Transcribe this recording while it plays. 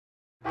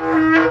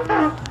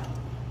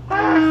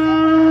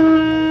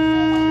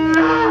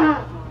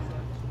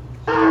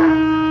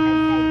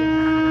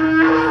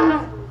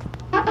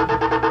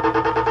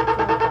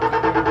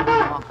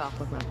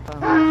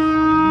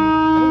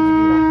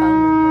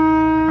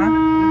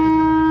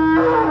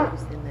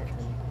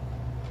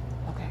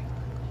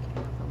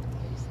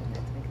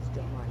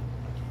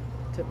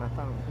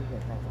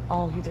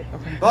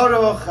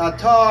Baruch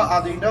atah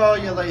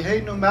Adonai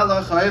Eloheinu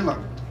melech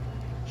haolam,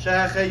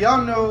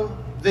 she'echeyanu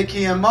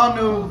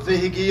v'kiyamanu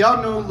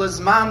v'higiyanu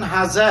lizman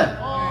hazeh.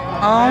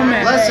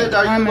 Amen. Blessed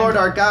are you, Lord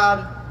our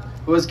God,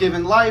 who has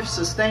given life,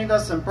 sustained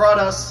us, and brought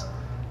us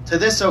to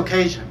this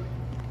occasion.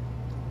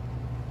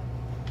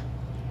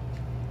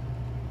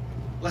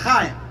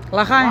 L'chaim.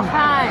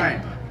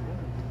 L'chaim.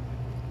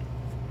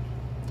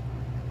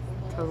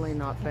 Totally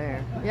not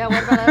fair. Yeah,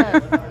 what about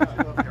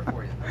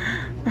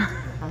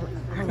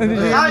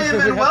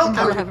L'chaim and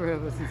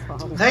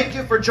welcome. Thank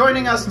you for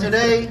joining us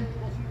today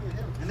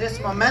in this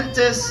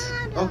momentous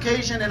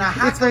occasion in a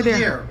happy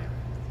year.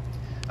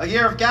 A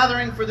year of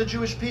gathering for the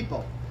Jewish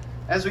people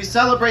as we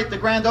celebrate the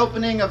grand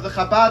opening of the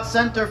Chabad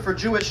Center for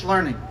Jewish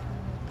Learning.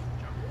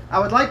 I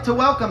would like to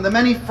welcome the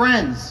many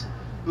friends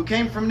who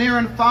came from near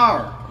and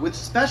far, with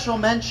special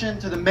mention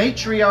to the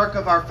matriarch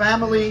of our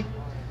family,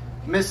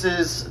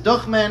 Mrs.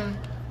 Duchman,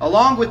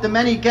 along with the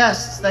many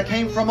guests that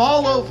came from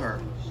all over,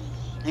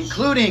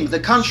 including the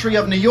country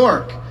of New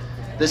York,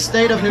 the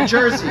state of New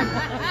Jersey,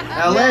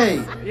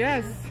 LA,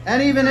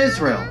 and even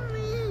Israel.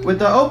 With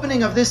the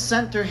opening of this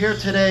center here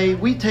today,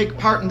 we take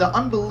part in the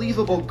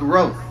unbelievable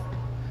growth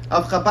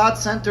of Chabad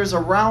centers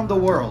around the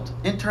world,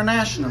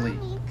 internationally,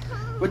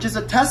 which is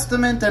a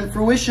testament and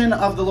fruition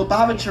of the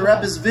Lubavitcher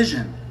Rebbe's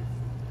vision.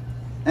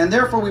 And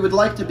therefore we would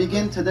like to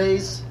begin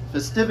today's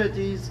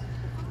festivities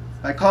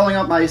by calling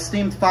up my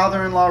esteemed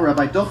father-in-law,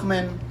 Rabbi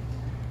Duchman,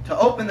 to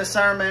open the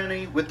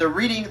ceremony with the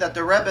reading that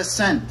the Rebbe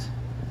sent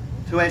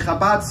to a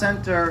Chabad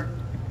center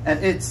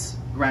at its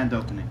grand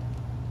opening.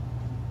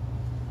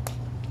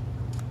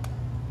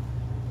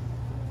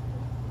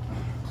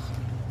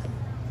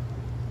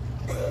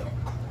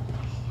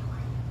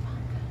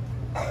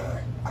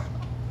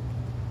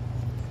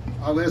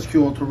 I'll ask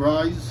you all to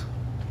rise,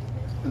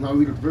 and I'll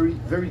read it very,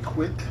 very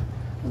quick,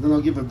 and then I'll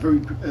give a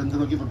brief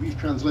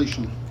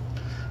translation.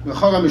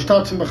 Shalom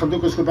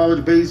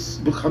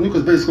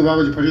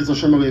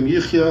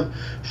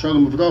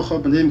uvracha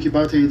b'neim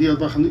kibbutz yediyat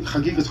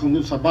b'chagigas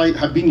chavnus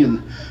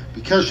habinyan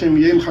b'keshem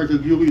yem chag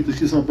haguri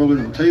t'sisa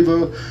bolen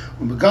uteva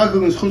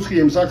u'megagul n'schutz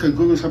yem zak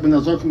hagurus haben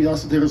azok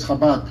miyas deres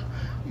Chabad.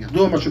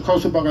 ידוע מה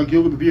שכוסו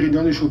ברגיר בביר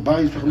עניוני של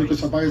בייס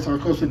וחנוכס הבייס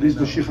הרכוסו דניס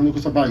בשיח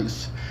חנוכס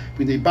הבייס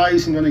בידי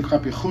בייס עניוני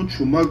כלפי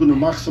חוץ ומרגון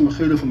ומחסם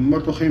החלף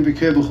וממותוחים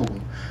וכבחו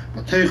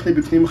וטכני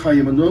בפנים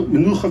חיים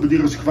מנוחה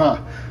ודירס קבע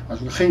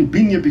אז לכן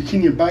ביניה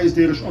בקיניה בייס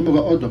דרש עומר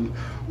האודם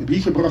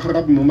וביקה ברוך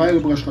הרבי ממייל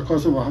ברש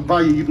לכוסו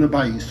והווי יבנה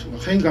בייס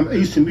ולכן גם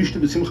עשם משתה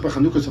בשמח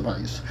בחנוכס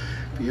הבייס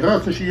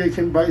וירצנו שיהיה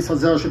כן בייס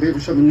הזר שבאיפה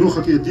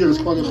שמנוחה כידירס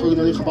כבר יכולים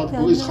עלי חב"ד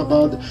בוריס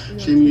חב"ד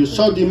שהם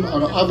יסודים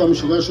על אבא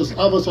משולשס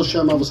אבא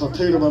השם אבא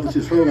סתר ואבא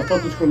ציסרו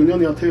ופתוס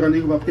קומיניוני התר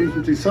הניג והפנים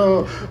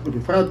כמתיסו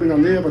ובפרט בין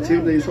הנר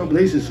וציר בני ישראל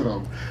בני ישראל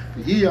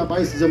והיא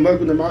הבייס הזה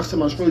מרגון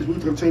המחסם השמועץ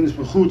בוט רצינס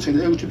בחוץ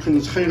אין אלו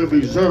שבחינס חרב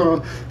ויזרה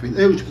ואין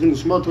אלו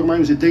שבחינס מוטר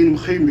מים זדיינים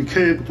חיים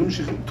מקר בתום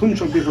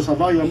של ביחס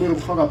הווי אמור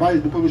בכל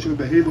הבייס בפורו של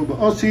בהיבו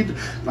באוסיד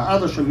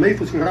ועד אשר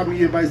מפוס כרבי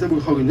יהיה בייס דבור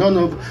חורי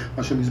נונוב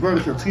אשר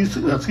מזברך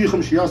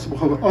יצריכם שיעשו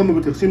בכל עומר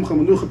ותרסימכם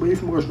מנוחה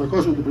באיפם ראש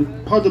נקוס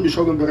ופודו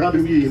בשוגם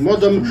ורבים יהיה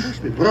מודם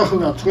וברוכם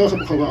ועצרוכם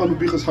בכל עומר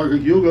ביחס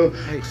חרג יוגה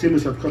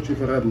סימוס עד קודשי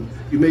ורבים.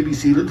 You may be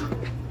seated.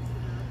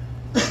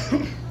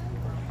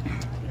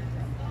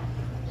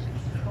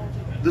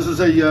 This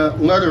is a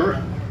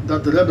letter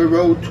that the Rebbe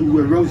wrote to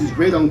Rosie's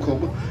great-uncle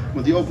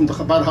when they opened the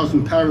Chabad house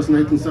in Paris in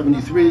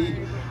 1973,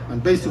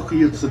 and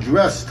basically it's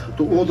addressed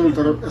to all those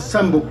that are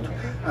assembled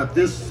at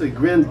this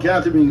grand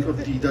gathering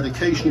of the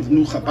dedication of the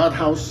new Chabad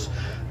house.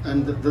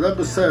 And the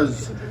Rebbe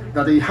says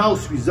that a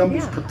house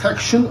resembles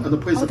protection and a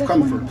place of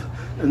comfort,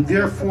 and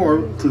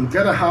therefore to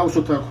get a house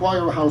or to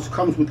acquire a house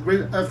comes with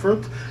great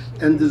effort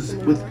and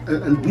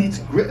needs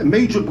a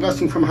major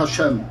blessing from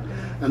Hashem.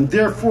 And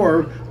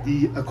therefore,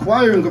 the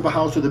acquiring of a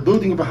house or the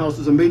building of a house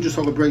is a major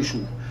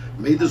celebration.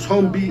 May this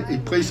home be a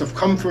place of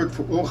comfort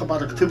for all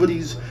Chabad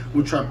activities,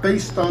 which are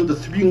based on the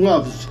three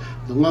loves: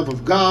 the love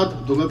of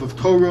God, the love of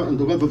Torah, and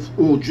the love of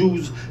all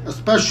Jews,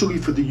 especially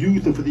for the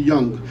youth and for the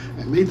young.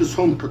 And may this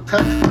home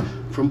protect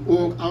from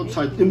all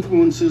outside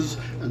influences,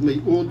 and may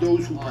all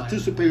those who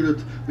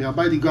participated, may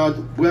Almighty God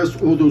bless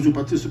all those who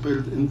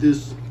participated in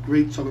this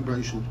great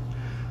celebration.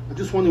 I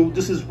just want to,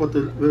 this is what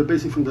the,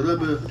 basically from the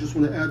Rebbe, I just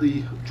want to add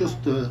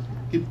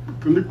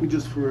permit me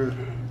just for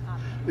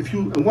a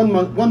few,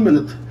 1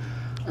 minute.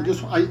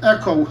 I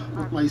echo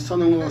what my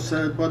son-in-law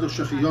said, I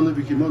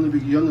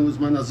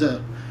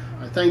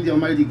thank the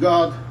Almighty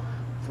God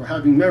for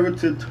having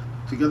merited,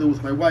 together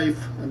with my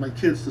wife and my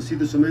kids, to see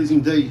this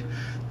amazing day,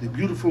 the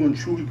beautiful and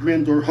truly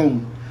grandeur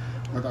home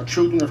that our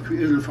children have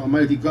created for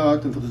Almighty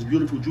God and for this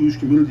beautiful Jewish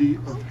community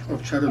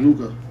of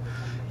Chattanooga.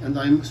 And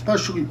I'm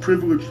especially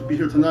privileged to be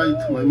here tonight.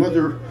 My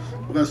mother,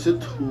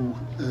 Blessed, who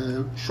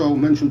Shaul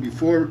mentioned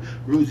before,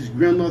 Rosie's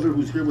grandmother,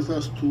 who's here with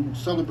us to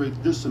celebrate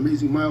this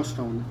amazing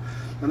milestone.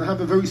 And I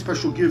have a very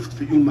special gift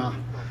for you, Ma,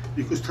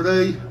 because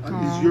today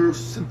is your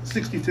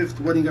 65th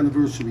wedding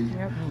anniversary.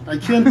 Yep. I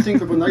can't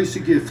think of a nicer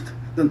gift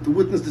than to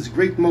witness this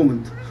great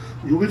moment.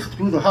 You lived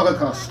through the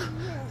Holocaust,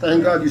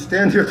 Thank God you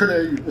stand here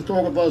today with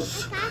all of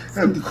us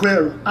and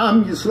declare,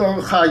 Am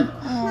Yisrael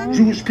Chai.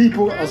 Jewish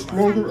people are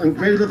stronger and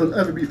greater than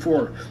ever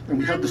before. And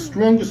we have the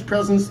strongest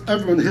presence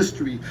ever in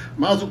history.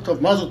 Mazal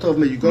Tov,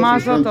 may you go from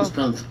strength to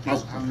strength.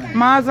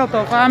 Mazal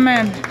Tov,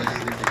 Amen.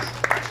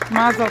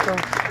 Mazal Tov.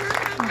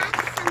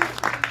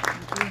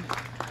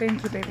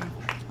 Thank you, baby.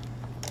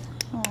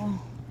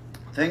 Oh.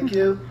 Thank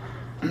you.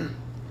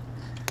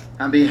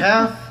 On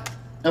behalf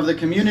of the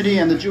community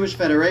and the Jewish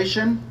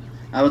Federation,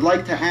 I would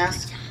like to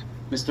ask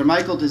Mr.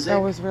 Michael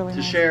Dzik really to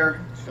nice.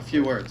 share a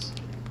few words.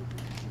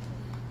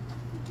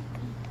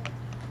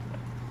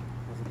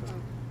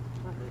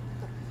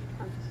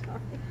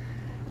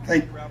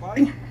 Thank you, Rabbi.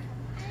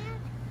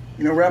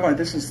 You know, Rabbi,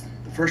 this is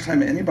the first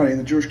time anybody in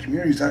the Jewish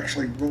community has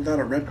actually rolled out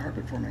a red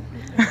carpet for me.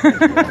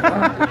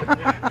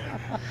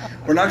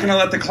 We're not going to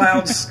let the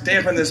clouds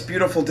dampen this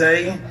beautiful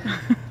day.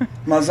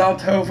 Mazal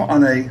Tov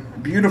on a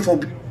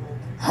beautiful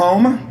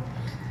home.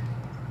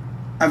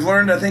 I've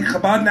learned, I think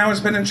Chabad now has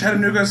been in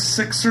Chattanooga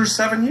 6 or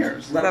 7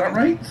 years. Is that about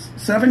right?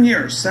 7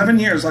 years. 7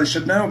 years, I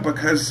should know,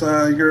 because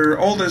your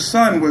oldest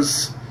son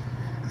was,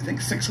 I think,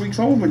 6 weeks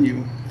old when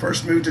you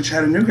first moved to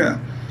Chattanooga.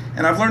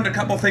 And I've learned a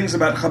couple things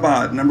about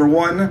Chabad. Number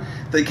one,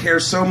 they care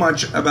so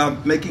much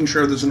about making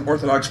sure there's an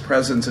Orthodox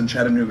presence in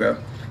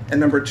Chattanooga. And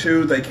number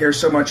two, they care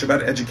so much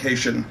about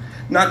education,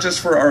 not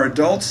just for our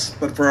adults,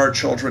 but for our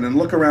children. And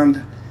look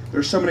around.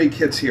 There's so many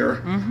kids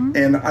here,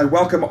 and I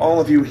welcome all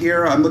of you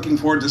here. I'm looking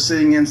forward to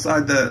seeing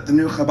inside the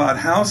new Chabad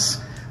house.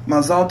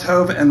 Mazal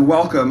Tov and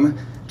welcome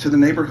to the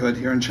neighborhood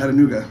here in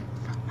Chattanooga.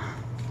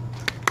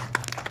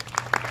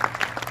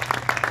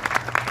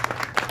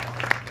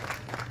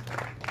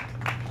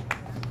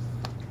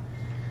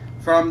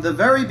 From the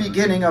very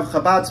beginning of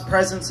Chabad's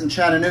presence in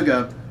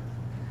Chattanooga,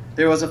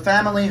 there was a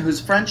family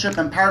whose friendship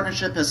and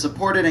partnership has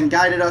supported and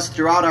guided us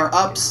throughout our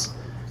ups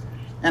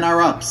and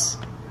our ups.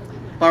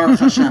 Baruch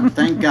Hashem,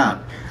 thank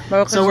God.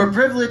 So we're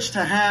privileged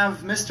to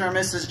have Mr. and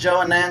Mrs.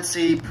 Joe and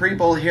Nancy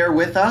Preble here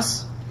with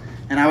us.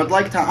 And I would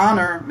like to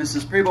honor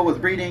Mrs. Preble with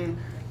reading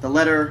the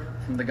letter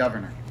from the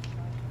governor.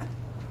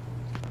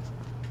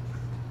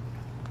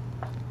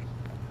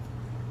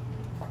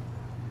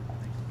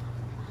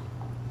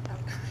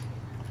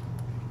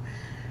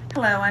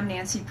 Hello, I'm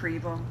Nancy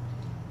Preble.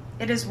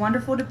 It is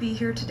wonderful to be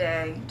here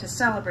today to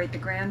celebrate the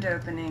grand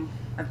opening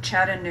of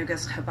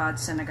Chattanooga's Chabad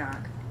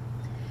Synagogue.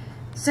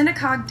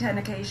 Synagogue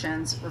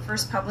dedications were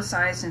first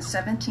publicized in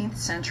 17th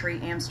century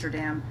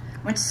Amsterdam,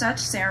 when such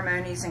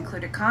ceremonies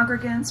included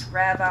congregants,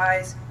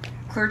 rabbis,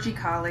 clergy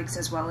colleagues,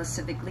 as well as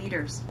civic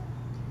leaders.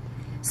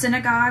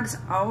 Synagogues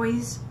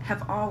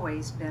have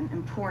always been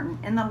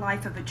important in the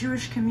life of a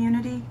Jewish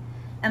community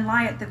and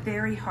lie at the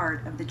very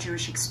heart of the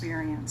Jewish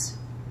experience.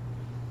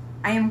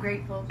 I am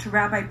grateful to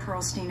Rabbi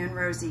Perlstein and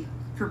Rosie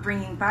for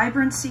bringing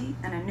vibrancy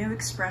and a new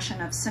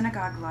expression of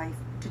synagogue life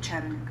to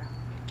Chattanooga.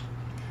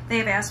 They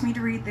have asked me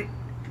to read the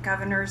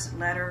governor's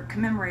letter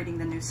commemorating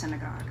the new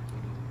synagogue.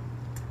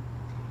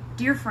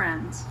 Dear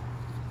friends,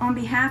 on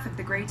behalf of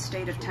the great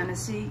state of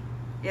Tennessee,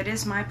 it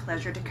is my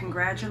pleasure to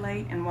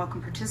congratulate and welcome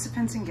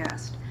participants and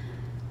guests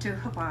to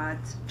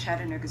Chabad's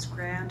Chattanooga's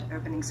grand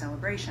opening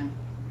celebration.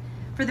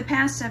 For the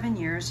past 7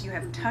 years, you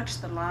have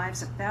touched the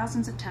lives of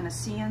thousands of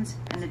Tennesseans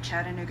in the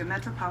Chattanooga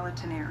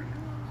metropolitan area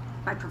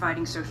by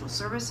providing social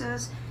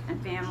services and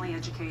family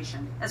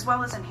education, as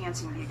well as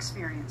enhancing the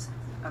experience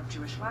of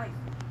Jewish life.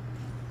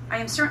 I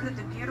am certain that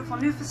the beautiful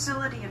new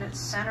facility and its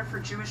Center for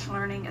Jewish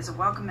Learning is a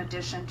welcome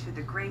addition to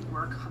the great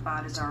work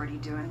Chabad is already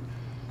doing,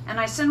 and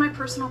I send my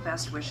personal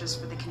best wishes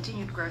for the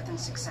continued growth and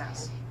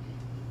success.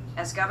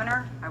 As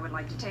governor, I would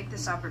like to take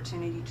this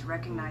opportunity to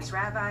recognize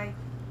Rabbi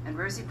and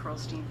Rosie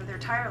Perlstein for their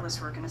tireless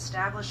work in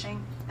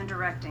establishing and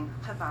directing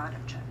Chabad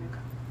of Chattanooga,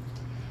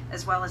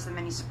 as well as the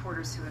many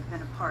supporters who have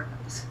been a part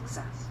of the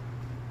success.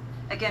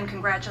 Again,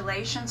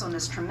 congratulations on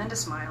this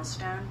tremendous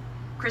milestone.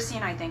 Chrissy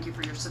and I thank you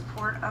for your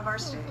support of our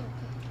state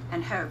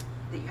and hope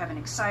that you have an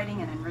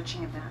exciting and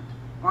enriching event.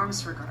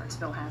 Warmest regards,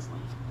 Bill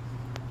Haslam.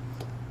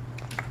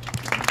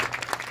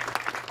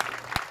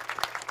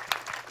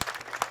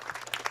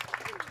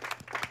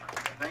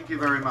 Thank you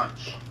very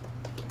much.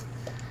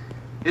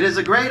 It is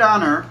a great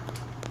honor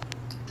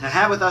to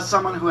have with us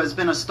someone who has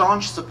been a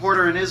staunch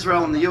supporter in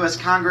Israel in the U.S.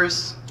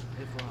 Congress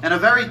and a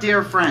very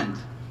dear friend.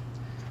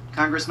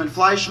 Congressman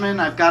Fleischmann,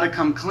 I've got to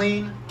come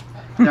clean.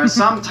 There are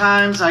some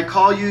times I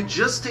call you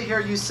just to hear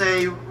you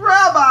say,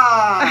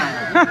 Rabbi!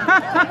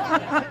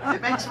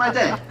 It makes my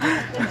day.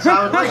 So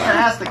I would like to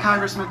ask the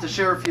Congressman to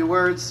share a few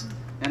words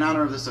in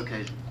honor of this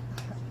occasion.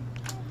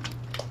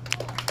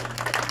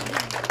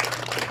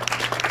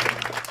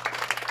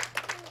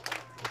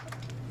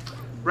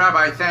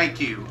 Rabbi, thank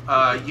you.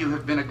 You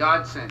have been a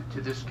godsend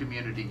to this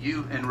community,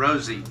 you and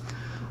Rosie.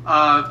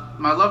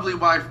 My lovely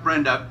wife,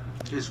 Brenda,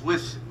 is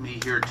with me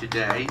here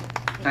today.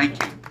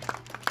 Thank you.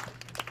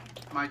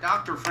 My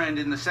doctor friend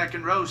in the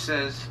second row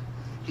says,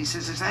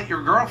 is that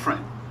your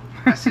girlfriend?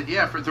 I said,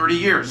 yeah, for 30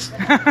 years.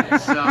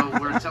 So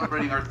we're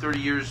celebrating our 30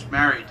 years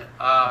married.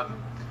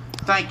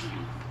 Thank you.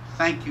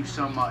 Thank you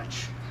so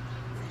much.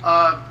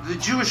 The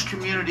Jewish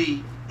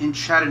community in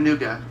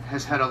Chattanooga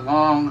has had a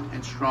long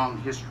and strong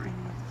history.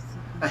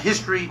 A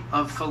history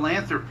of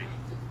philanthropy,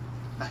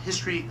 a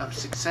history of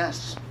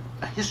success,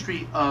 a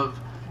history of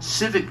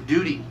civic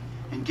duty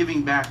and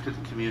giving back to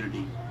the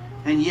community.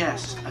 And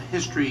yes, a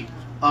history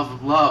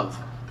of love,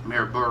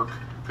 Mayor Berke,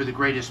 for the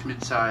greatest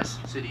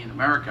mid-sized city in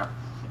America.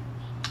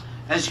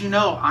 As you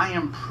know, I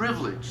am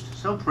privileged,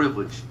 so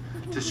privileged,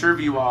 to serve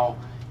you all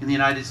in the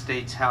United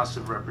States House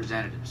of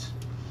Representatives.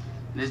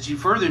 And as you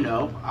further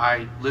know,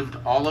 I lived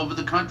all over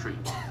the country.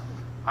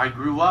 I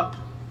grew up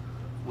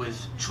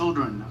with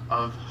children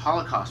of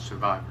Holocaust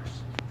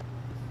survivors.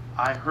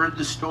 I heard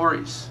the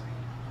stories.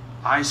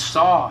 I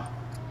saw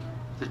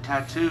the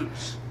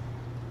tattoos.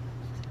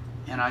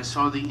 And I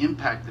saw the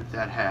impact that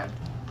that had.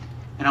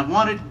 And I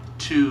wanted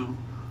to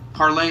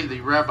parlay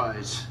the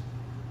rabbi's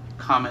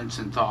comments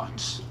and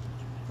thoughts.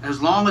 As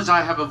long as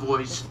I have a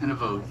voice and a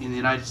vote in the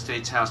United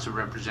States House of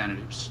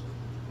Representatives,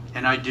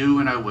 and I do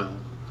and I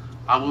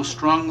will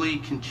strongly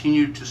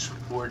continue to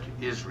support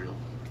Israel.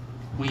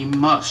 We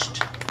must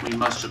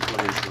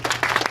support Israel.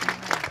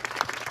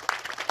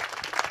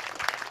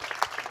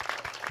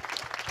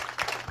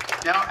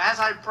 Now, as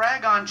I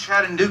brag on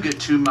Chattanooga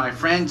to my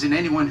friends and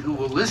anyone who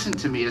will listen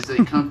to me as they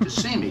come to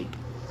see me,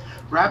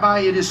 Rabbi,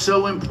 it is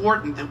so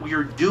important that we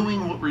are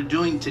doing what we're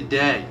doing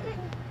today,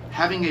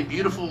 having a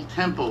beautiful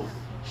temple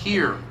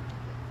here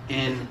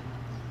in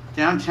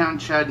downtown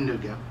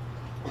Chattanooga.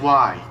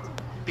 Why?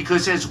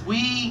 Because as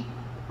we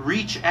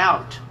reach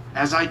out,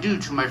 as I do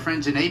to my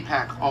friends in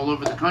APAC all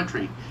over the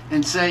country,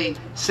 and say,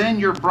 send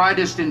your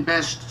brightest and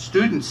best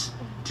students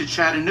to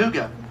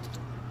Chattanooga,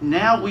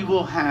 now we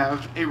will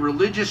have a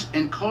religious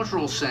and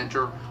cultural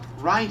center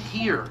right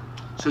here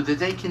so that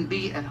they can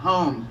be at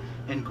home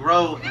and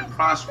grow and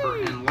prosper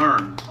and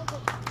learn.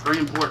 Very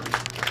important.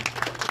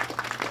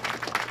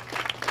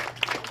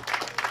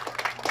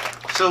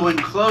 So in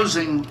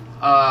closing,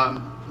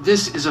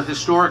 this is a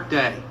historic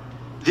day.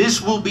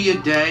 This will be a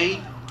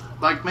day,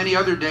 like many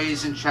other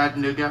days in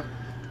Chattanooga,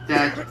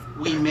 that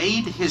we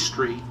made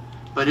history,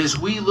 but as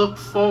we look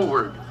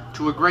forward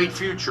to a great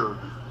future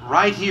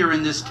right here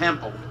in this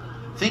temple,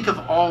 think of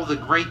all the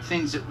great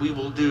things that we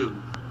will do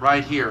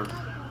right here.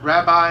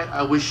 Rabbi,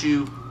 I wish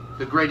you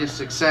the greatest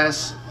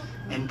success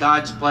and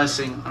God's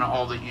blessing on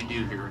all that you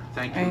do here.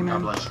 Thank you. Amen.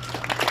 God bless you.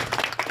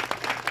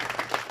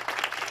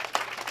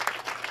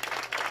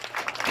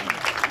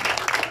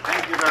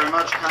 Thank you very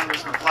much,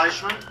 Congressman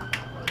Fleischmann.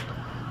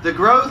 The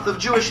growth of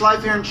Jewish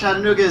life here in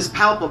Chattanooga is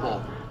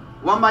palpable.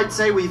 One might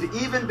say we've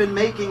even been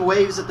making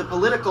waves at the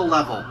political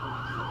level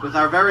with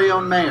our very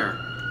own mayor,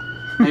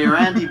 Mayor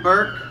Andy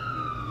Berke.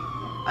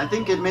 I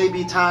think it may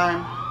be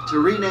time to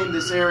rename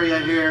this area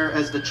here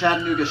as the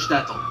Chattanooga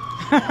Shtetl.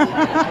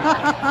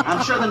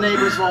 I'm sure the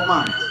neighbors won't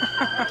mind.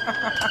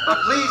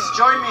 But please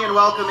join me in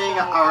welcoming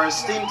our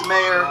esteemed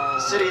mayor,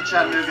 the city of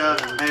Chattanooga,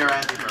 Mayor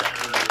Andy Berke.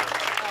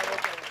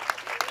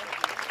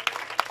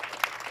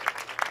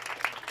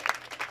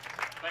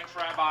 Thanks,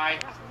 Rabbi.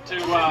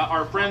 To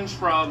our friends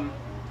from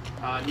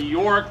New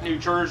York, New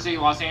Jersey,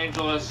 Los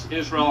Angeles,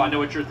 Israel, I know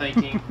what you're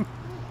thinking.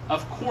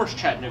 Of course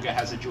Chattanooga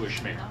has a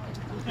Jewish mayor.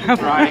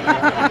 Right?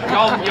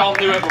 Y'all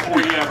knew it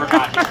before you ever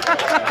got here.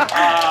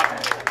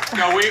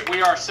 No,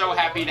 we are so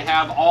happy to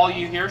have all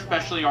you here,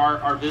 especially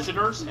our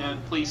visitors,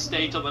 and please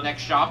stay till the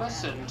next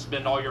Shabbos and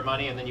spend all your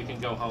money, and then you can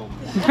go home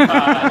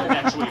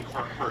next week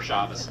for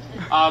Shabbos.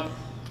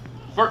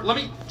 Let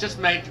me just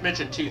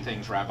mention two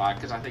things, Rabbi,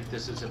 because I think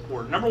this is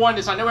important. Number one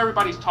is I know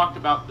everybody's talked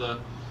about the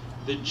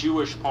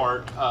Jewish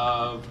part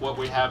of what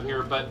we have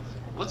here, but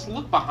let's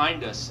look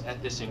behind us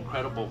at this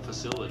incredible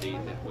facility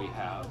that we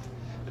have.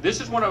 This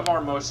is one of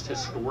our most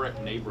historic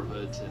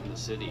neighborhoods in the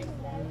city.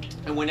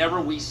 And whenever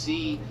we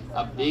see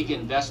a big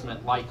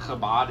investment like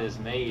Chabad has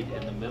made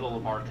in the middle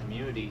of our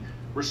community,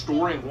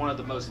 restoring one of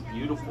the most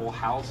beautiful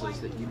houses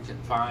that you can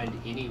find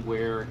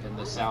anywhere in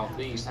the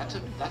Southeast,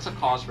 that's a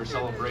cause for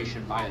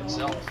celebration by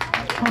itself.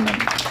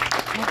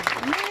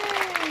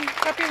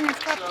 So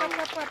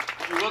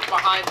you look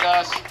behind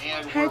us,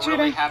 and we're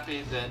really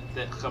happy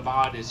that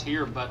Chabad is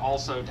here, but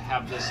also to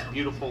have this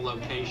beautiful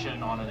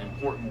location on an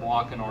important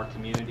block in our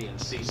community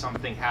and see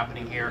something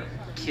happening here,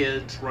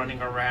 kids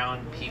running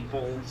around,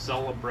 people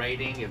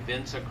celebrating,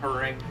 events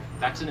occurring.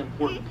 That's an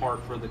important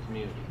part for the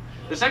community.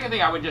 The second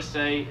thing I would just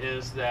say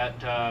is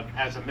that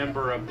as a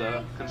member of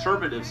the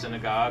conservative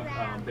synagogue,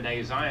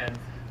 B'nai Zion,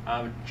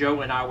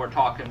 Joe and I were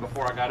talking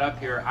before I got up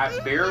here. I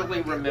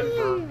barely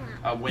remember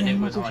when it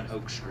was on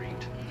Oak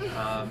Street,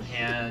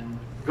 and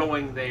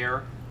going there.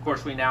 Of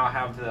course, we now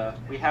have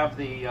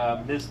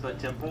the Mizpah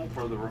Temple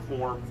for the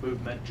Reform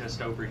movement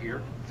just over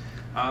here,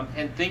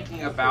 and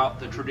thinking about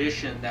the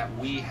tradition that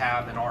we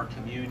have in our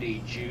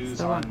community, Jews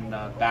on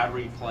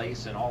Battery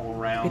Place and all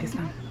around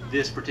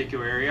this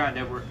particular area. I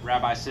know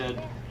Rabbi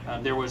said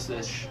there was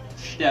this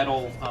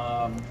shtetl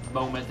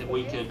moment that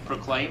we could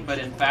proclaim, but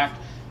in fact,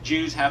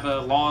 Jews have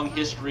a long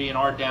history in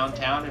our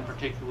downtown and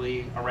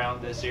particularly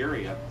around this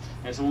area.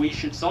 And so we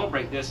should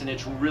celebrate this, and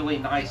it's really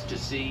nice to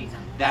see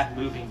that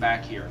moving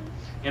back here.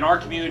 In our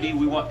community,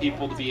 we want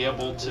people to be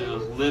able to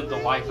live the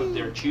life of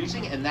their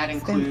choosing, and that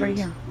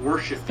includes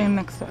worshiping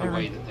the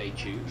way that they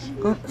choose.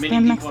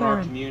 Many people in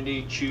our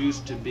community choose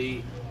to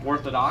be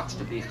Orthodox,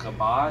 to be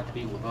Chabad, to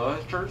be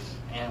Leviters,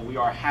 and we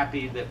are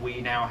happy that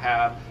we now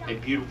have a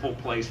beautiful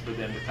place for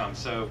them to come.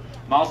 So,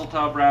 Mazal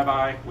Tov,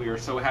 Rabbi, we are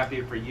so happy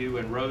for you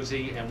and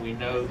Rosie, and we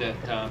know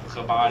that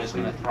Chabad is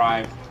going to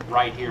thrive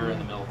right here in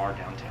the middle of our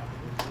downtown.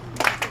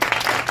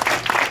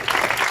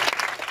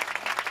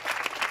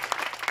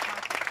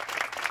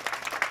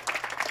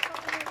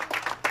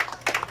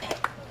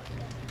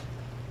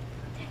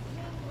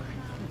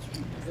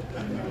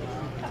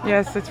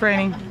 Yes, it's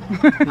raining.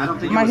 I don't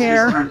think My it was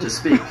hair. his turn to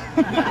speak.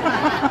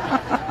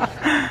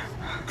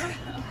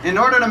 In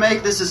order to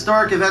make this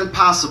historic event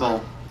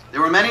possible,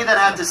 there were many that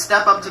had to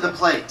step up to the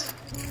plate.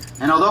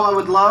 And although I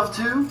would love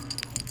to,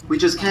 we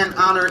just can't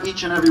honor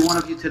each and every one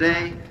of you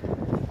today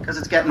because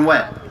it's getting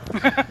wet.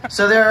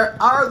 So there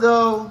are,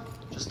 though,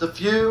 just a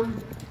few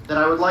that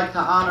I would like to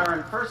honor,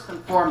 and first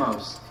and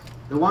foremost,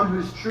 the one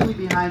who's truly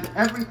behind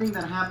everything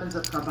that happens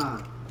at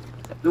Chabad.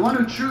 The one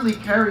who truly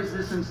carries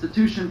this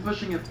institution,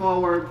 pushing it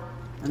forward,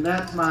 and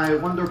that's my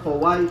wonderful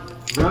wife,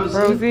 Rosie.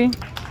 And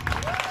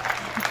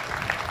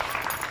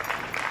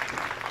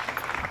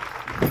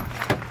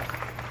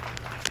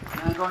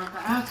I'm going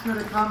to ask her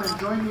to come and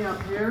join me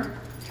up here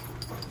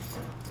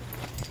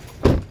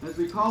as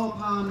we call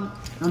upon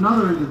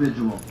another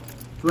individual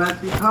who has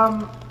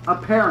become a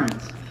parent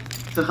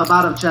to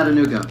Chabad of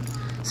Chattanooga.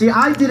 See,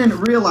 I didn't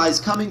realize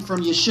coming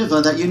from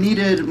yeshiva that you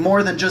needed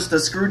more than just a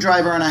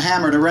screwdriver and a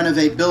hammer to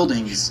renovate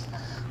buildings,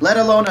 let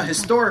alone a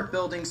historic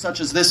building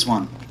such as this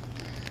one.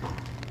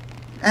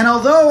 And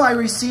although I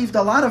received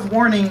a lot of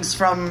warnings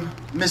from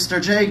Mr.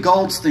 J.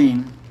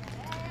 Goldstein,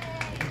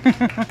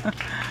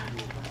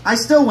 I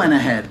still went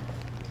ahead.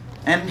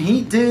 And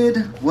he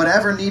did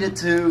whatever needed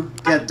to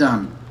get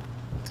done.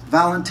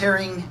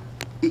 Volunteering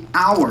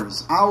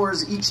hours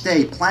each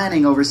day,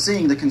 planning,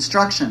 overseeing the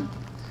construction.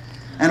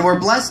 And we're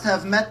blessed to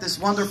have met this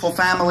wonderful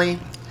family.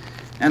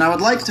 And I would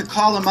like to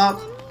call him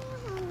up.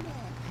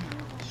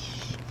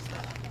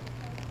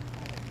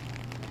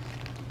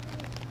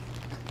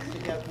 To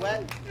get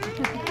wet.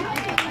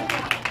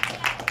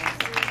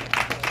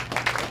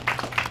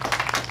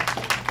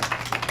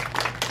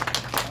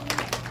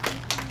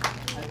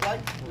 I'd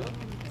like to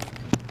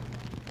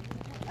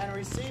and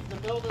receive the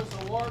Builders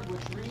Award,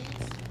 which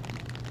reads,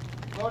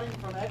 quoting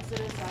from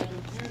Exodus, I have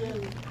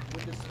imputed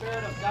with the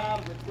Spirit of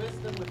God, with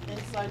wisdom, with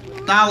insight,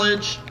 with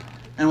knowledge,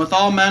 and with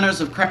all manners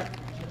of craft.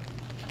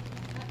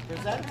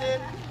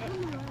 Presented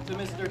to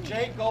Mr.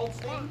 J.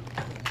 Goldstein,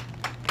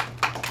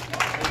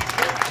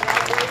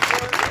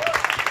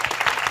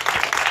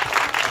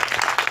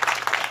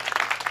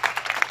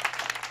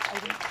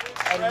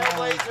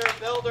 trailblazer,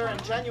 builder,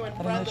 and genuine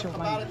friend of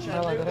Chabad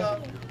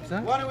Chattanooga.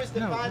 One who is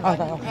defined by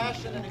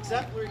compassion and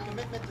exemplary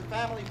commitment to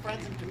family,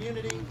 friends, and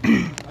community.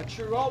 A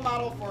true role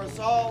model for us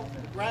all.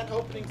 The grand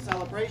opening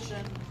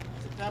celebration,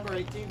 September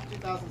 18,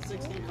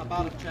 2016,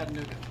 Chabad of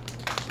Chattanooga.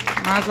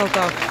 Mazal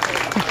tov.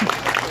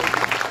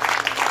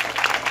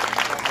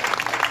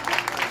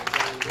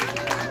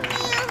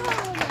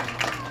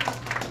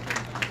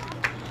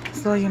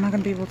 So you're not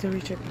going to be able to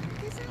reach it.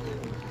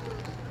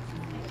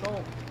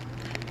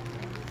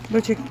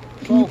 But can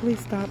you please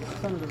stop?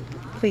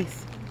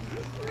 Please.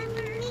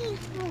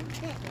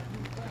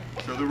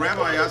 So the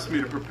rabbi asked me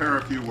to prepare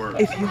a few words.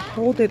 If you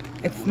hold it,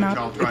 it's not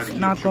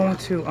going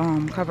to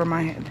cover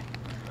my head.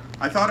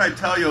 I thought I'd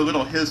tell you a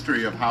little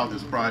history of how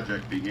this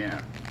project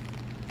began.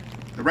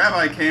 The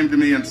rabbi came to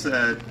me and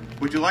said,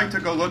 would you like to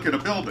go look at a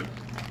building?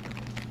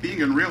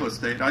 Being in real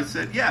estate, I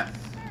said, yes.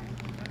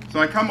 So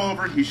I come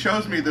over, he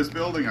shows me this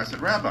building. I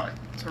said, Rabbi,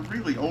 it's a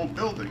really old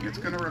building. It's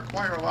going to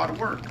require a lot of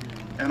work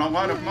and a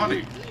lot of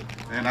money.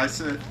 And I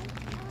said,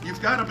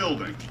 you've got a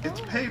building.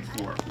 It's paid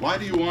for. Why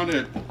do you want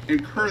to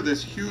incur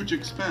this huge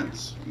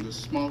expense in this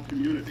small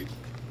community?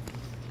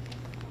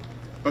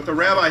 But the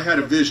rabbi had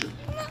a vision.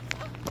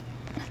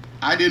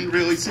 I didn't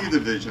really see the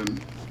vision.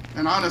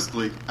 And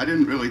honestly, I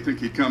didn't really think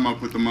he'd come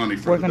up with the money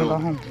for the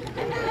building. We're going to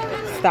go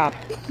home. Stop.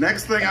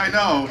 Next thing I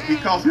know, he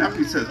calls me up and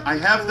he says, I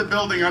have the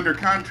building under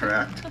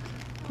contract.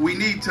 We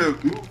need to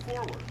move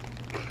forward.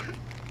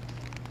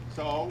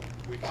 So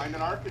we find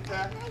an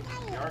architect.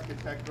 The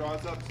architect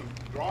draws up some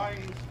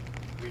drawings.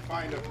 We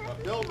find a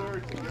builder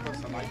to give us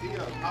some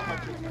idea of how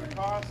much it's going to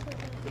cost.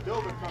 The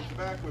builder comes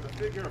back with a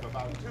figure of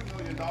about $2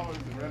 million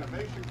in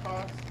renovation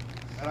costs.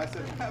 And I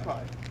said,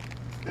 Rabbi,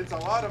 it's a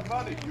lot of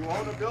money. You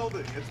own a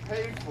building. It's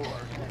paid for.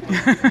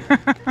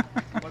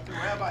 But the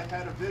rabbi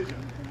had a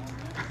vision.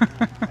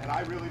 And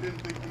I really didn't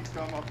think he'd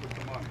come up with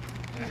the money.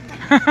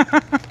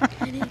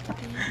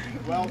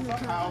 Well,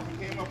 somehow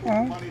he came up with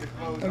the money to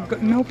close on the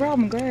No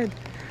problem. Go ahead.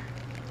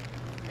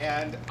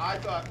 And I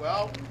thought,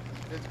 well,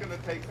 it's going to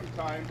take some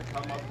time to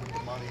come up with the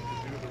money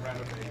to do the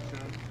renovation.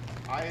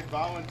 I had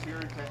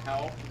volunteered to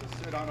help, to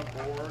sit on a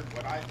board,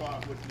 what I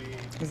thought would be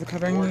Is it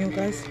covering you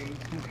guys?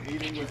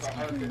 meeting with the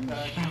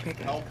architect,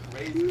 help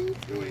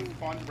doing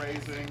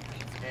fundraising,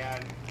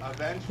 and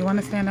eventually you want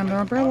to stand under the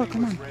umbrella?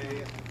 Come on.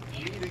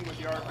 meeting with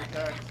the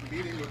architects,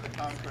 meeting with the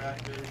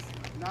contractors,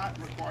 not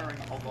requiring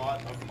a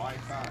lot of my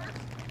time.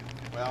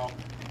 Well,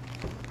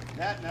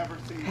 that never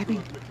seemed to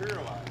have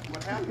materialized.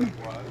 What happened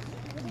was,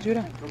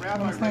 Judah, the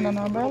rabbi raised a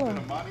little bit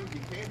of money. He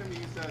came to me,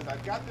 he says,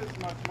 I've got this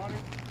much money,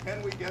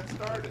 can we get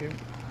started?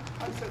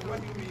 I said,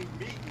 what do you mean,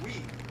 we?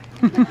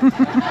 He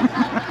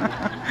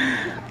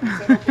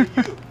said, okay,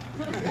 you.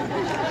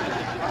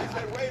 I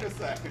said, wait a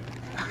second.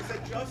 He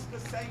said, just the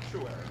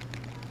sanctuary.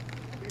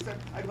 He said,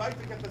 I'd like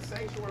to get the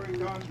sanctuary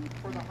done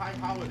for the high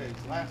holidays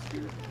last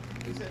year.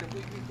 He said, if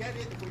we can get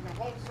it, if we can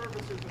hold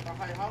services at the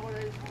high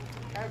holidays,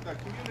 and the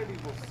community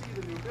will see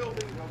the new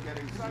building, they'll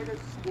get excited,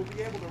 we'll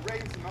be able to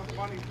raise enough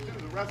money to do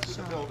the rest of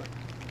the building.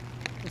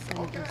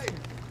 Okay.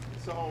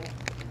 So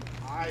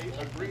I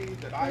agreed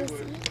that I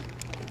would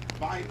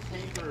find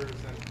painters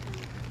and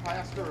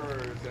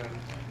plasterers and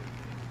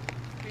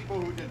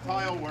people who did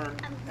tile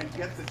work and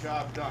get the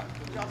job done.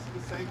 Just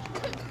the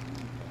sanctuary.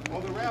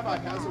 Well, the rabbi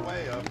has a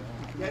way of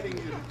getting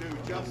you to do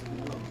just a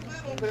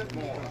little bit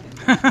more.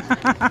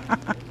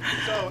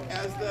 So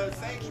as the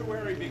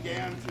sanctuary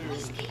began to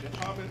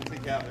come in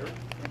together,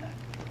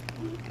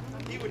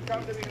 he would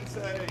come to me and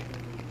say,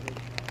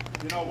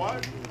 you know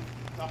what?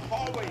 The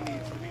hallway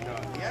needs to be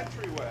done, the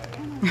entryway,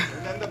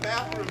 and then the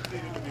bathrooms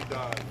needed to be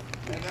done.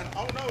 And then,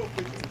 oh no,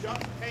 could you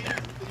just paint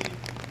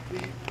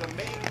the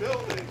main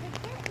building?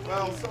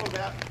 Well, so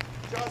that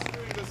just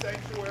doing the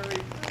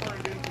sanctuary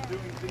turned into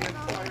doing the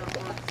entire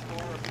first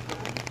floor of the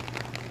building.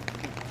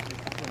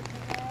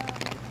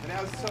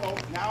 And so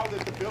now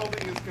that the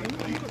building is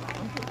complete,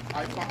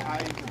 I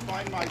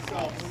find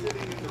myself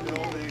sitting in the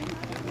building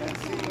and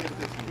seeing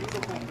this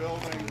beautiful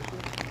building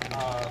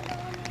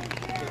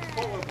that's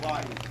full of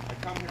life. I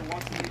come here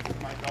once a week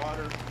with my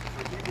daughter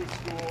for Hebrew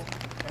school,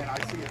 and I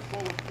see it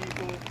full of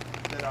people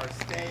that are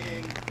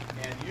staying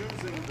and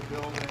using the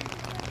building,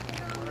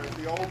 whereas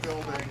the old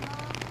building,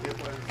 it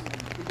was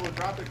people would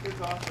drop their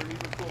kids off for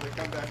Hebrew school, they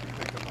come back and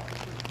pick them up.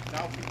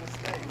 Now people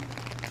stay.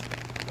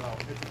 So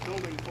it's a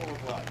building full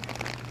of life.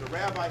 The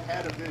rabbi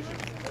had a vision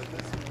that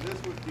this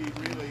would be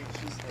really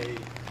a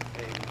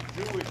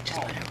Jewish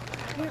home.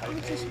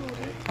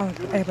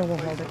 Ava will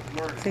hold it.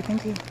 Say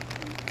thank you.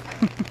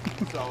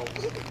 So,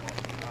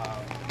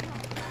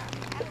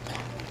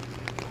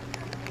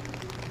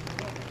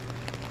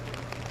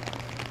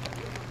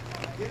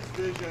 his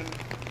vision,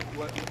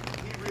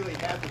 he really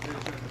had the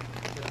vision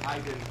that I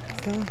didn't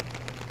have.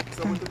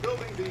 So with the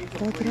building being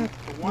complete,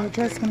 the one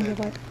thing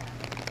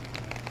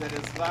that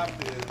is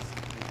left is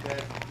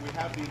that we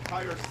have the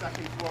entire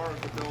second floor of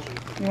the building.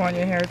 You want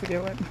your hair to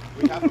get wet?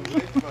 We have a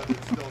mikvah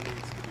that still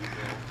needs to be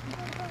built.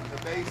 The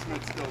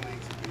basement still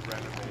needs to be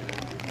renovated.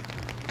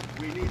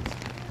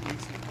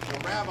 The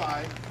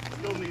rabbi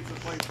still needs a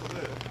place to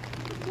live.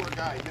 The poor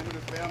guy, him and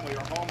his family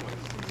are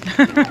homeless.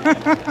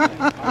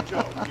 I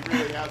joke, he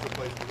really has a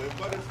place to live,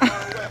 but it's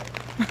far away.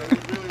 So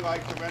we'd really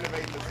like to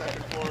renovate the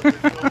second floor of this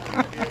building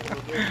to be able to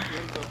live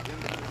in the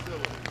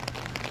facility.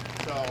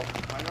 So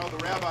I know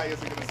the rabbi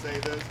isn't going to say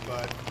this,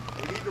 but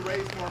we need to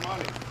raise more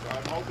money. So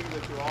I'm hoping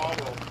that you all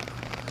will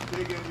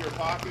dig into your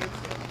pockets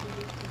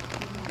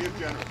and give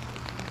generously.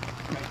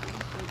 Thank you.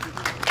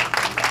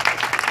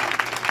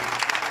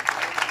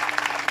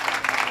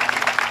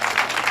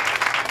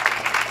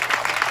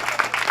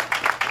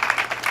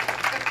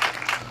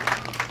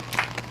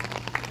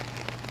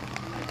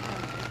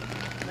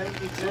 Thank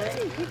you, Jay.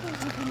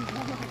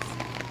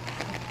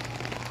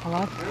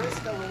 Hello? There is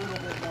still a little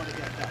bit more to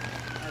get done,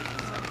 as you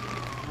said.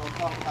 We'll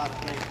talk about it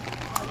later.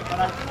 But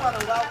I do want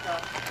to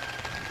welcome.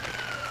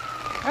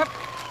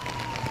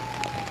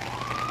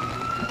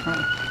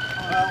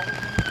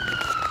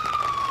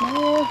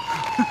 Well,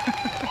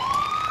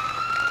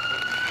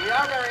 we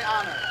are very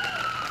honored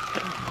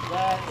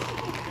that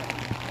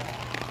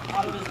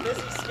out of his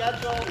busy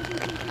schedule,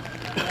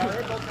 we are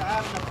able to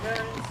have an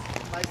appearance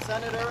by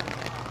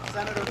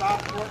Senator Bob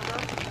Corker,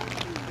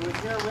 who is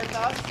here with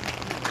us.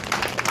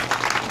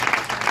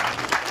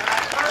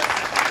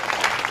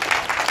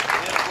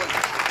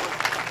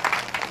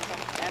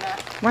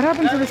 What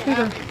happened to the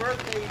speaker? Happy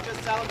birthday. He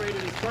just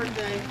celebrated his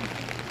birthday.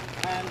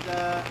 And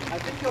I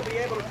think you'll be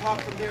able to talk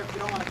from here if you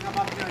don't want to come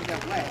up here and get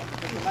wet,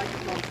 because the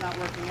microphone's not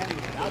working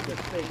anyway. I'll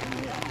just speak.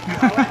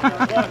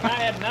 Look, I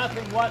had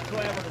nothing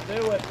whatsoever to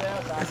do with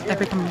this. I'm here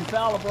to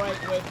celebrate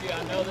with you.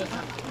 I know this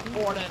is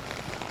important,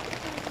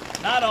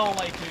 not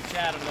only to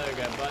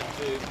Chattanooga, but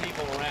to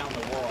people around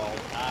the world.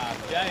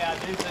 Jay, I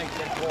do think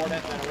it's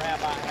important that a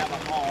rabbi have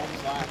a home,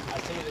 so I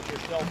see that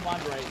you're still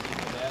fundraising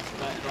for this,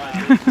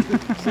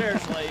 but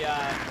seriously,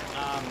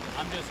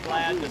 I'm just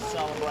glad to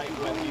celebrate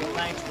with you.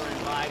 Thanks for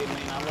inviting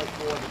me, and I look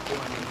forward to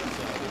touring the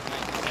facility.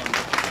 Thank you so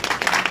much.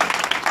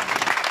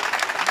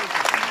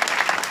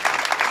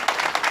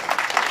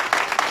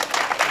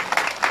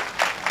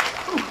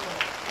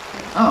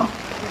 Oh,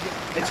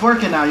 it's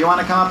working now. You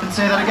want to come up and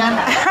say that again?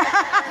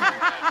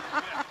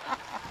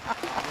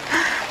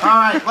 All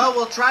right, well,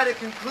 we'll try to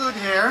conclude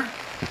here.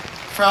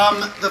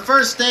 From the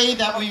first day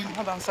that we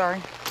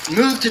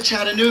moved to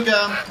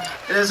Chattanooga,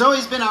 it has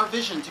always been our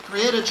vision to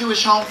create a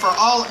Jewish home for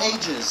all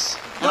ages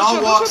and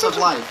all walks of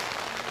life.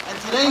 And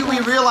today we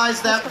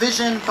realize that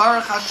vision,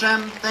 Baruch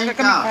Hashem, thank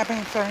God.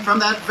 From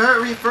that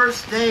very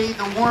first day,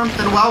 the warmth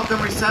and welcome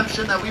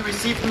reception that we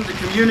received from the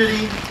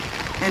community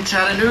in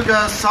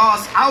Chattanooga saw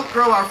us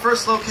outgrow our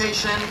first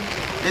location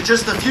in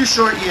just a few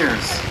short years.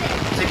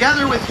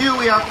 Together with you,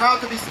 we are proud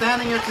to be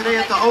standing here today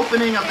at the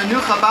opening of the new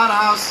Chabad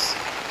House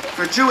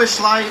for Jewish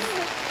life,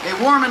 a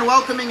warm and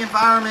welcoming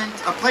environment,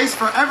 a place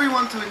for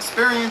everyone to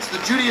experience the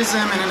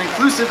Judaism in an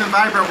inclusive and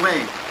vibrant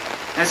way.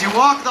 As you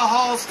walk the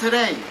halls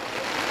today,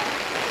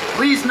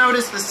 please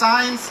notice the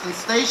signs and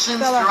stations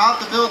throughout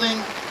the building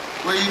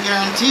where you're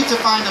guaranteed to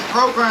find a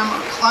program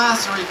or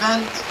class or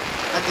event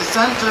at the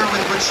center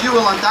with which you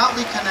will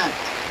undoubtedly connect.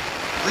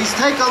 Please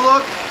take a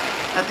look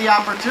at the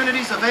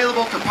opportunities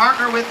available to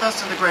partner with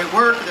us in the great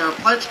work. There are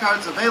pledge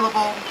cards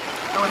available.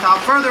 And without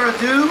further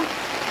ado,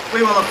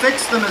 we will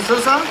affix the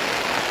mezuzah.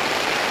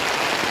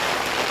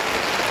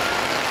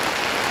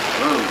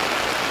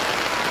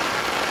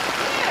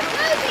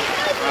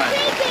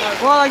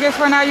 Well, I guess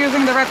we're not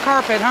using the red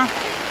carpet, huh?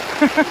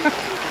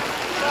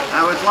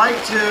 I would like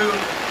to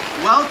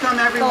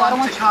welcome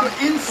everyone to come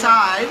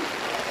inside.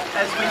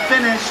 As we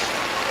finish,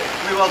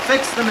 we will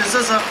fix the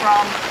mezuzah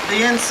from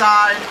the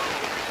inside,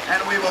 and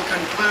we will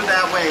conclude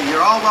that way. You're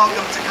all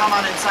welcome to come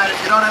on inside.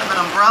 If you don't have an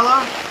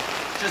umbrella,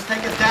 just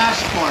take a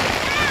dashboard.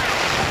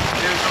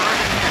 There's a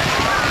ribbon here.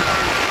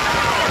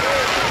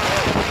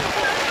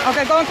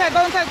 Okay, go inside,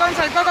 go inside, go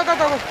inside. Go, go, go,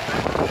 go.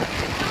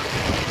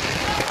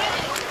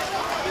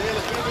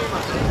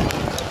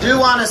 I do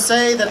want to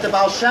say that the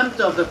Baal Shem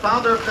Tov, the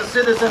founder of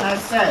Hasidism,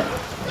 has said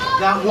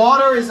that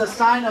water is a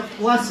sign of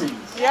blessings.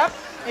 Yep,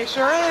 it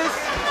sure is.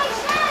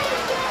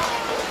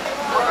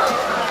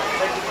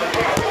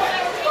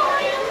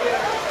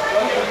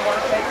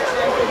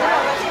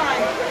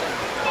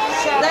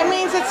 That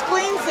means it's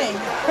cleansing.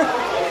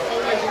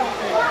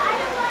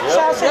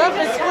 Yep,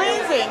 it's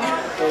cleansing.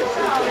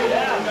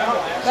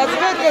 That's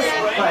good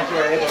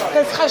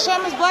because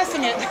Hashem is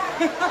blessing it.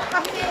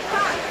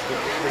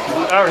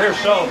 Out here,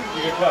 so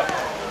you can cut.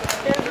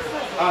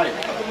 All right.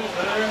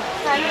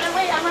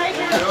 Wait, I'm right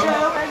here,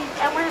 Joe,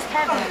 and where's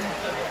Kevin?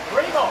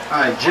 All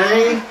right,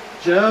 Jay,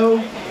 Joe,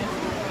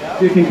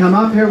 you can come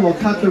up here. We'll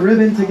cut the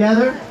ribbon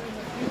together.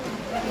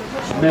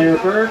 Mayor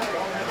Burke,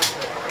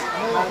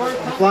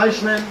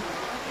 Fleischmann,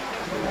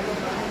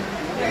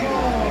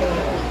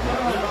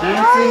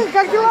 Nancy.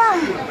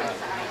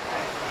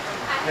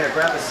 Here,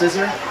 grab a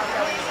scissor.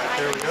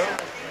 There we go.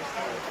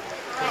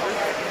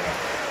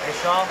 Hey,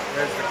 Shaw,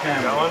 there's the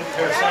camera. One,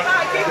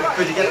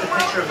 could you get the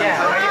picture of the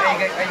Yeah, are you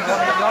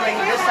going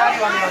to this side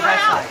or on the that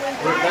side?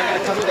 We're going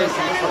to touch base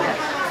on this one.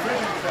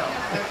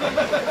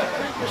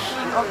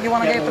 Oh, you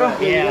want to get through?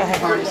 Yeah.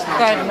 Go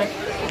ahead.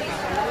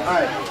 All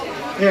right.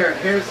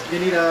 Here's, you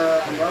need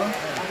a umbrella?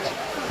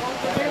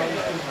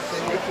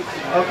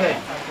 Okay.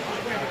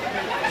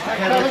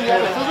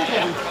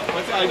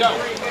 I got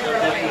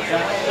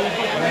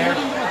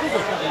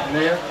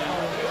Mayor.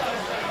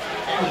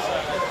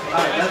 All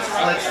right, let's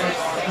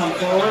come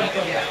forward.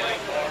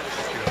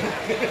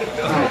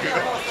 All right.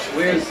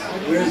 Where's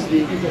the?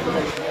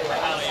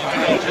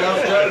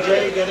 Joe,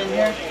 Jay, get in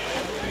here.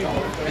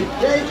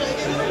 Jay.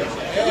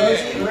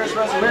 Where's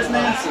Rosie? Where's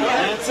Nancy?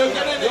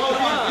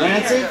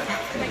 Nancy.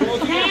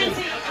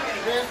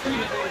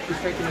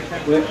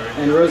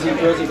 And Rosie,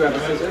 grab a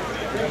scissor.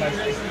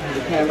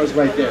 The camera's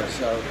right there,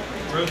 so.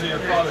 Rosie, your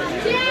father. I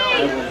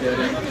will get in.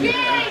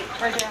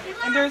 Right there.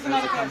 And there's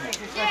another camera.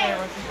 Right there,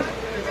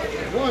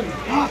 Rosie.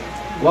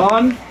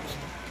 One,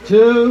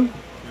 two,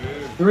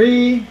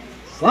 three,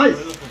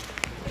 slice.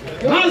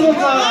 Mazal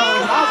tov!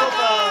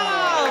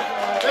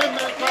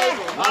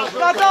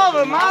 Mazal tov!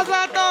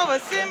 Mazal tov!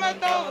 Sima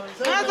tov!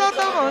 Mazal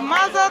tov!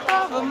 Mazal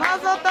tov!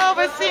 Mazal tov!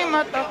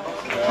 Sima tov!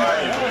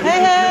 Hey,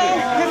 hey,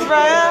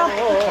 Israel!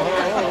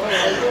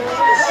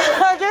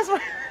 I guess we're...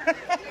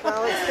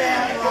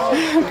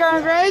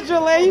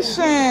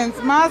 Congratulations!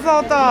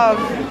 Mazal tov!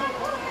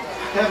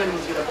 Kevin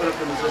was going to put up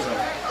the mezuzah.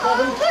 Oh,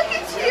 look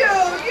at you!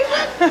 You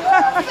look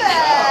perfect!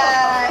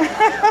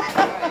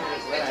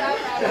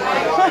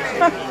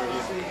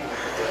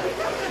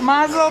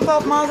 Mazal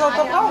tov, Mazal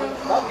tov.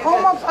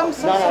 Oh, I'm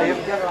so sorry.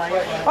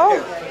 Oh.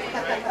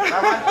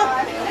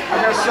 I'm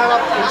going to set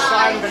up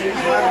inside the new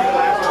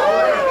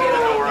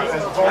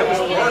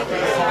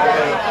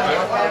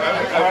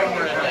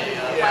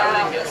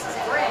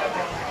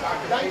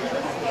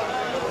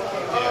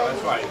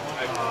That's right.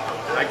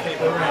 I came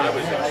over and I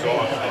was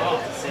exhausted. I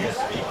didn't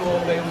speak all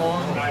day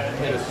long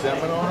in a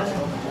seminar.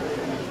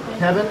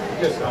 Kevin?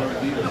 Yes,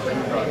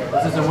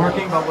 This isn't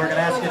working, but we're going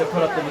to ask you to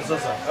put up the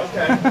mezuzah.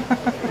 Okay.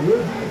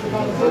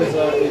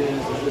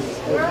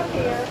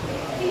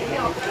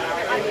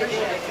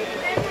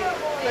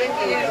 Thank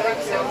you.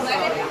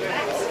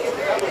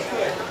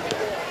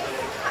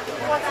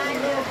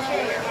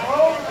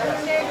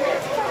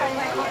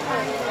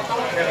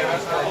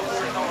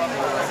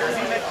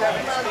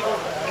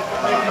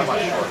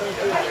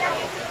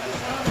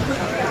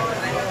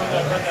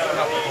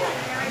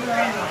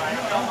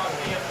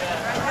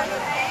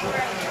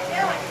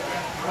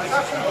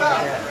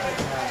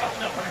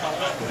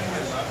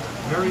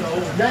 Very very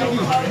old.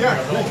 Yankees, yes,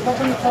 let's talk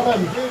in the Chabad.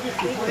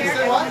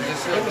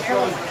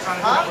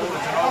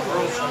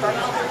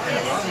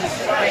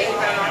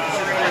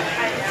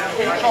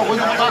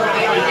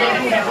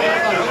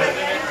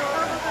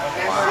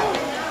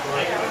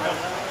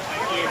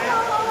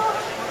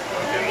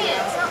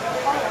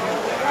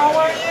 How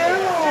are you?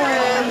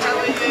 How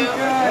are you?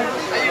 Good.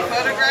 Are you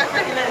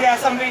photographing?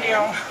 Yes, I'm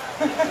video.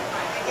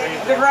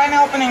 The grand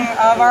opening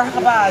of our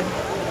Chabad.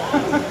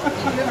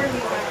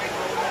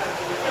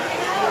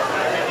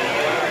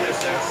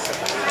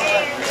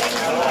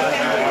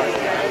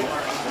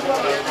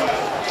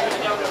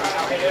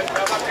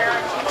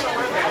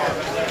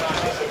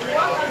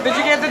 Did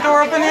you get the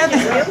door open yet?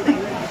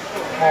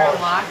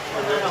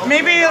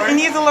 Maybe it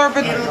needs a little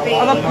bit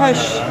of a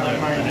push.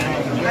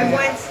 I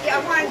want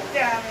your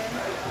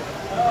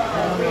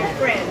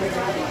friend,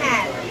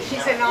 Pat.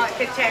 She's an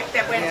architect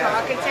that went to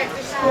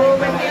architecture school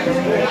with him.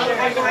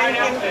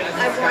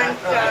 I want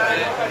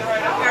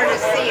her to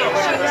see it.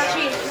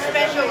 She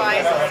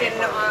specializes in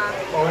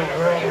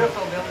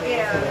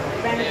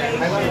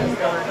renovation,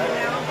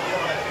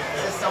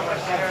 This is so much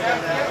better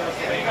than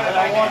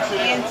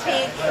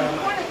antique.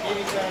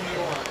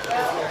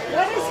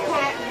 What does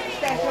Pat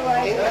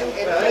specialize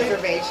in?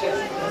 Reservation.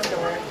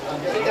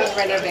 He does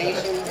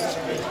renovations.